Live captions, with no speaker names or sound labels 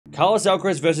Carlos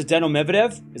Alcaraz versus Daniil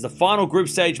Medvedev is the final group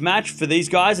stage match for these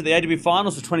guys at the ATP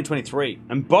Finals for 2023.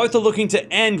 And both are looking to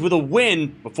end with a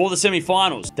win before the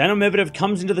semi-finals. Daniil Medvedev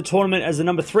comes into the tournament as the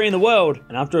number 3 in the world,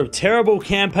 and after a terrible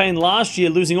campaign last year,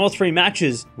 losing all 3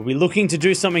 matches, will be looking to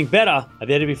do something better at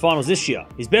the ATP Finals this year.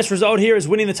 His best result here is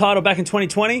winning the title back in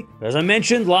 2020. But as I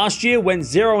mentioned, last year went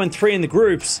 0-3 in the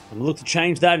groups, and will look to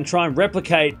change that and try and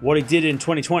replicate what he did in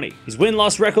 2020. His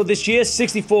win-loss record this year,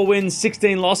 64 wins,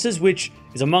 16 losses, which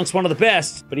is amongst one of the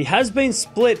best, but he has been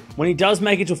split when he does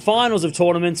make it to finals of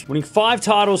tournaments, winning 5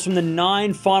 titles from the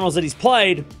 9 finals that he's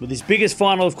played, with his biggest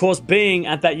final, of course, being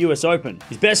at that US Open.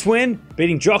 His best win,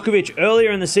 beating Djokovic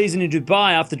earlier in the season in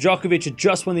Dubai after Djokovic had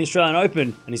just won the Australian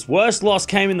Open, and his worst loss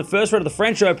came in the first round of the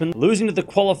French Open, losing to the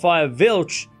qualifier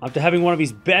Vilch after having one of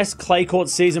his best clay court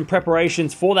season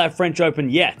preparations for that French Open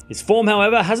yet. His form,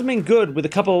 however, hasn't been good, with a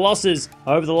couple of losses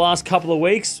over the last couple of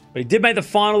weeks, but he did make the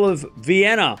final of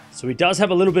Vienna, so he does have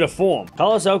a little bit of form.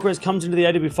 Carlos Alcaraz comes into the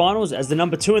ATP Finals as the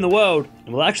number 2 in the world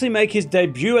and will actually make his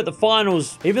debut at the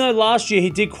finals, even though last year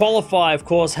he did qualify, of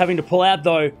course, having to pull out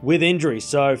though with injury.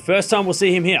 So first time we'll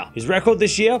see him here. His record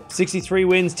this year, 63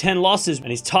 wins, 10 losses, and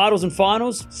his titles in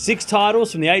finals, 6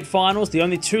 titles from the 8 finals. The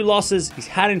only 2 losses he's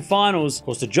had in finals, of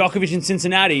course, to Djokovic in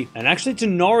Cincinnati and actually to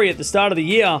Norrie at the start of the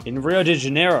year in Rio de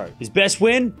Janeiro. His best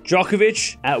win,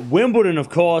 Djokovic at Wimbledon, of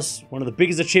course, one of the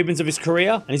biggest achievements of his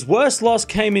career, and his worst loss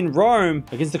came in Rome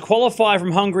against the qualifier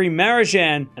from Hungary,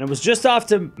 Marozsan, and it was just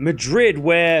after Madrid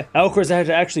where Alcaraz had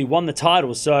actually won the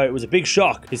title, so it was a big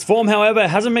shock. His form, however,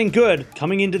 hasn't been good,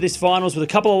 coming into this finals with a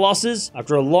couple of losses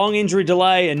after a long injury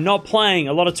delay and not playing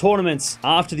a lot of tournaments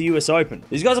after the US Open.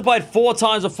 These guys have played 4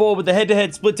 times before, with the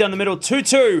head-to-head split down the middle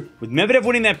 2-2, with Medvedev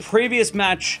winning their previous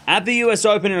match at the US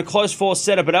Open in a close 4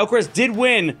 setter, but Alcaraz did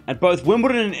win at both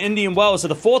Wimbledon and Indian Wells, so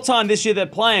the 4th time this year they're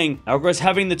playing, Alcaraz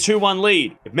having the 2-1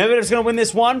 lead. If Medvedev's going to win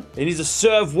this one, he needs to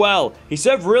serve well. He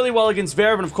served really well against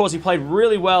Zverev, and of course he played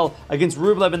really well against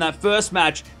Rublev in that first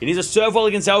match. He needs to serve well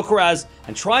against Alcaraz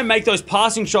and try and make those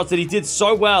passing shots that he did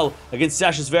so well against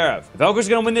Sasha Zverev. If Alcaraz is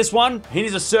going to win this one, he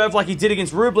needs to serve like he did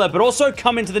against Rublev, but also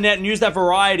come into the net and use that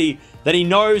variety that he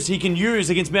knows he can use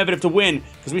against Medvedev to win.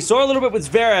 Because we saw a little bit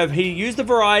with Zverev, he used the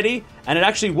variety, and it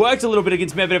actually worked a little bit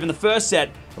against Medvedev in the first set.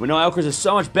 And we know Alcaraz is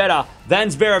so much better than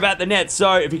Zverev at the net,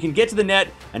 so if he can get to the net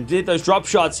and hit those drop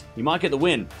shots, he might get the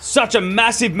win. Such a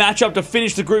massive matchup to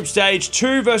finish the group stage.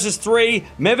 2 versus 3.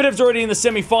 Medvedev's already in the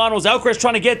semi-finals. Alcaraz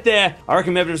trying to get there. I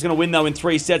reckon Medvedev's going to win, though, in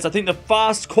 3 sets. I think the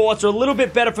fast courts are a little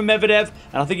bit better for Medvedev,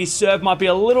 and I think his serve might be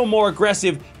a little more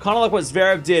aggressive, kind of like what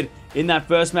Zverev did in that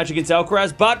first match against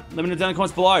Alcaraz. But let me know down in the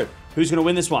comments below who's going to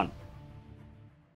win this one.